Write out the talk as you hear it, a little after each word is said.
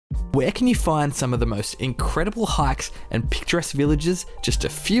Where can you find some of the most incredible hikes and picturesque villages just a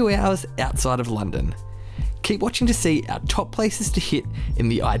few hours outside of London? Keep watching to see our top places to hit in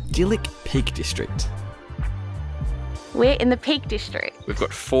the idyllic Peak District. We're in the Peak District. We've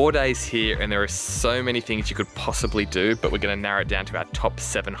got 4 days here and there are so many things you could possibly do, but we're going to narrow it down to our top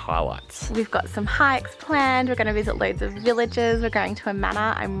 7 highlights. We've got some hikes planned, we're going to visit loads of villages, we're going to a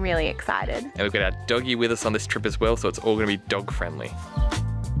manor. I'm really excited. And we've got our doggy with us on this trip as well, so it's all going to be dog friendly.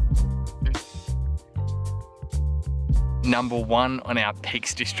 Number 1 on our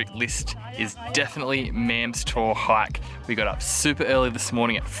Peaks District list is definitely Mam Tor Hike. We got up super early this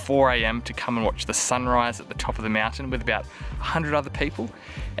morning at 4 AM to come and watch the sunrise at the top of the mountain with about 100 other people.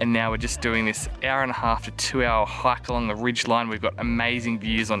 And now we're just doing this 1.5 to 2 hour hike along the ridge line. We've got amazing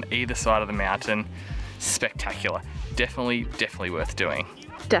views on either side of the mountain. Spectacular. Definitely worth doing.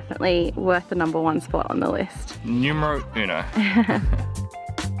 Definitely worth the number 1 spot on the list. Numero uno.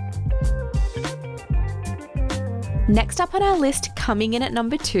 Next up on our list, coming in at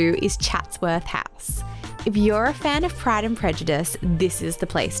number 2, is Chatsworth House. If you're a fan of Pride and Prejudice, this is the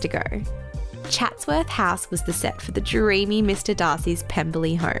place to go. Chatsworth House was the set for the dreamy Mr. Darcy's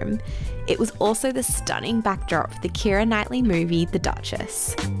Pemberley home. It was also the stunning backdrop for the Keira Knightley movie The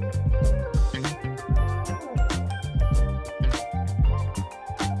Duchess.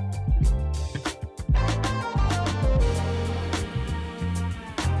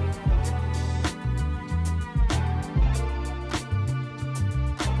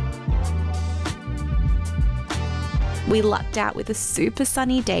 We lucked out with a super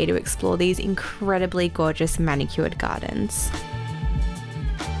sunny day to explore these incredibly gorgeous manicured gardens.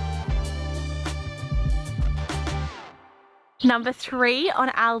 Number 3 on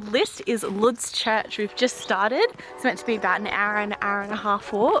our list is Lud's Church. We've just started. It's meant to be about an hour and a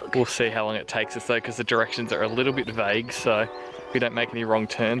half walk. We'll see how long it takes us though, because the directions are a little bit vague, so if we don't make any wrong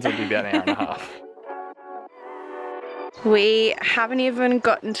turns, it'll be about an hour and a half. We haven't even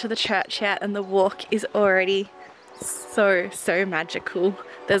gotten to the church yet and the walk is already so magical.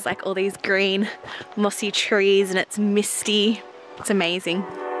 There's like all these green mossy trees and it's misty. It's amazing.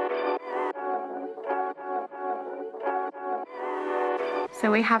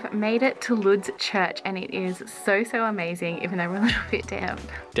 So we have made it to Lud's Church and it is so amazing, even though we're a little bit damp.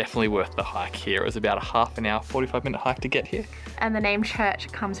 Definitely worth the hike here. It was about a half an hour, 45-minute hike to get here. And the name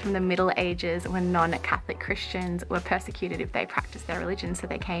church comes from the Middle Ages when non-Catholic Christians were persecuted if they practiced their religion, so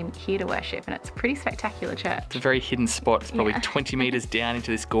they came here to worship, and it's a pretty spectacular church. It's a very hidden spot. It's probably 20 metres down into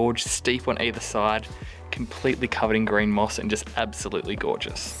this gorge, steep on either side, completely covered in green moss and just absolutely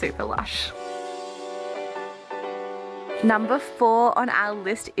gorgeous. Super lush. Number 4 on our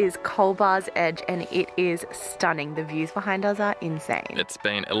list is Curbar Edge and it is stunning. The views behind us are insane. It's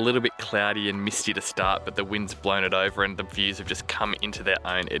been a little bit cloudy and misty to start, but the wind's blown it over and the views have just come into their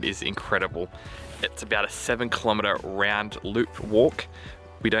own. It is incredible. It's about a 7-kilometre round loop walk.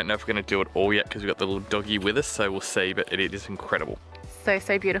 We don't know if we're going to do it all yet because we've got the little doggy with us, so we'll see, but it is incredible.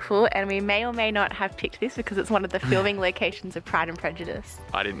 So beautiful, and we may or may not have picked this because it's one of the filming locations of Pride and Prejudice.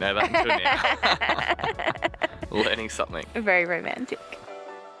 I didn't know that until now. Learning something. Very romantic.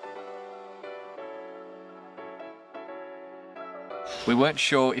 We weren't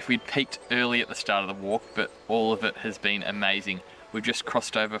sure if we'd peaked early at the start of the walk, but all of it has been amazing. We've just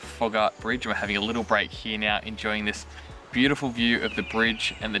crossed over Foggart Bridge and we're having a little break here now, enjoying this beautiful view of the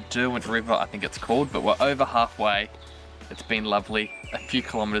bridge and the Derwent River, I think it's called, but we're over halfway. It's been lovely. A few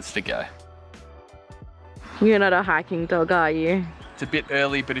kilometres to go. You're not a hiking dog, are you? It's a bit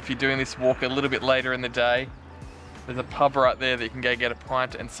early, but if you're doing this walk a little bit later in the day, there's a pub right there that you can go get a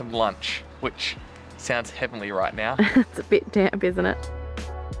pint and some lunch, which sounds heavenly right now. It's a bit damp, isn't it?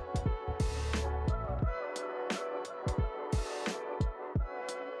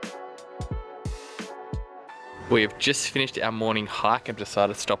 We have just finished our morning hike and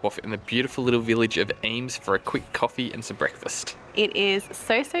decided to stop off in the beautiful little village of Eyam for a quick coffee and some breakfast. It is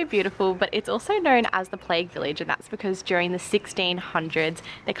so beautiful, but it's also known as the Plague Village, and that's because during the 1600s,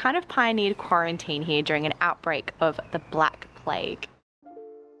 they kind of pioneered quarantine here during an outbreak of the Black Plague.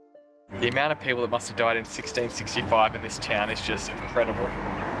 The amount of people that must have died in 1665 in this town is just incredible.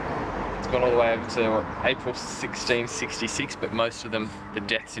 It's gone all the way over to April 1666, but most of them, the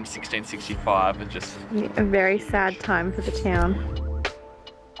deaths in 1665 are just... A very sad time for the town.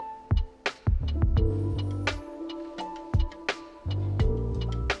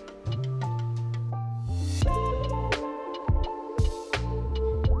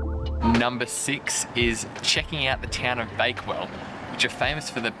 Number 6 is checking out the town of Bakewell, which are famous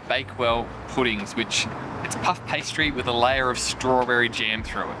for the Bakewell puddings, which it's puff pastry with a layer of strawberry jam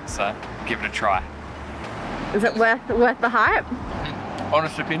through it, so give it a try. Is it worth the hype?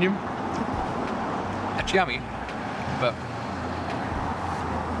 honest opinion, it's yummy, but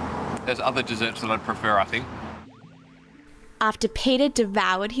there's other desserts that I'd prefer, I think. After Peter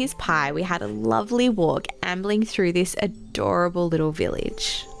devoured his pie, we had a lovely walk ambling through this adorable little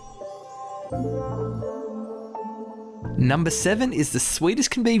village. Number 7 is the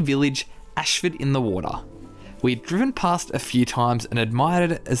sweetest can be village, Ashford-in-the-Water. We'd driven past a few times and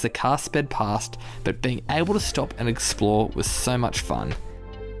admired it as the car sped past, but being able to stop and explore was so much fun.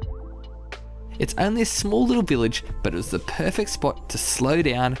 It's only a small little village, but it was the perfect spot to slow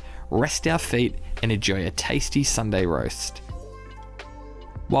down, rest our feet and enjoy a tasty Sunday roast.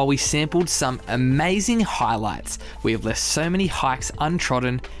 While we sampled some amazing highlights, we have left so many hikes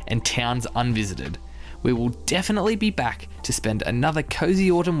untrodden and towns unvisited. We will definitely be back to spend another cozy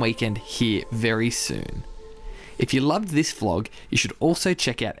autumn weekend here very soon. If you loved this vlog, you should also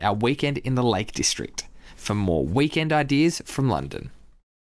check out our weekend in the Lake District for more weekend ideas from London.